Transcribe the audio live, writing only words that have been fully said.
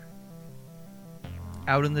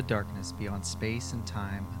Out in the darkness beyond space and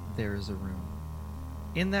time, there is a room.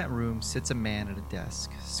 In that room sits a man at a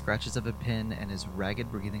desk. Scratches of a pen and his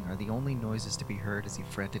ragged breathing are the only noises to be heard as he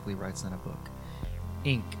frantically writes on a book.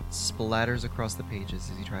 Ink splatters across the pages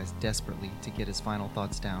as he tries desperately to get his final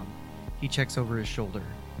thoughts down. He checks over his shoulder,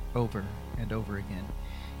 over and over again.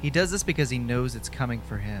 He does this because he knows it's coming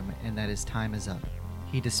for him and that his time is up.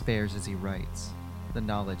 He despairs as he writes. The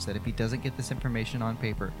knowledge that if he doesn't get this information on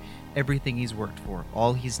paper, everything he's worked for,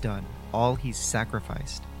 all he's done, all he's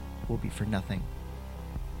sacrificed, will be for nothing.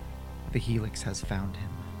 The Helix has found him.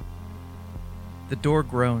 The door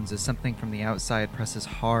groans as something from the outside presses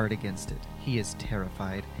hard against it. He is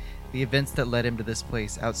terrified. The events that led him to this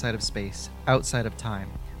place, outside of space, outside of time,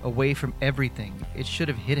 away from everything, it should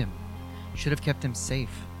have hit him, should have kept him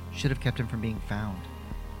safe, should have kept him from being found.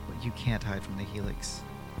 But you can't hide from the Helix,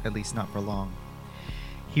 at least not for long.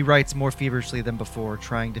 He writes more feverishly than before,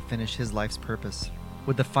 trying to finish his life's purpose.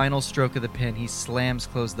 With the final stroke of the pen, he slams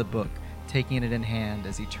closed the book, taking it in hand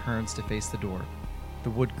as he turns to face the door. The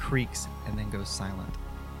wood creaks and then goes silent.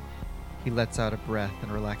 He lets out a breath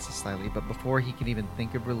and relaxes slightly, but before he can even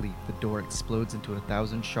think of relief, the door explodes into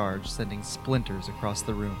 1,000 shards, sending splinters across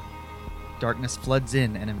the room. Darkness floods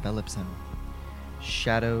in and envelops him.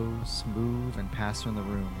 Shadows move and pass from the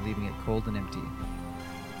room, leaving it cold and empty.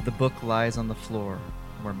 The book lies on the floor,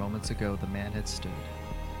 where moments ago the man had stood.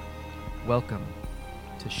 Welcome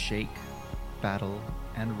to Shake, Battle,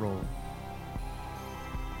 and Roll,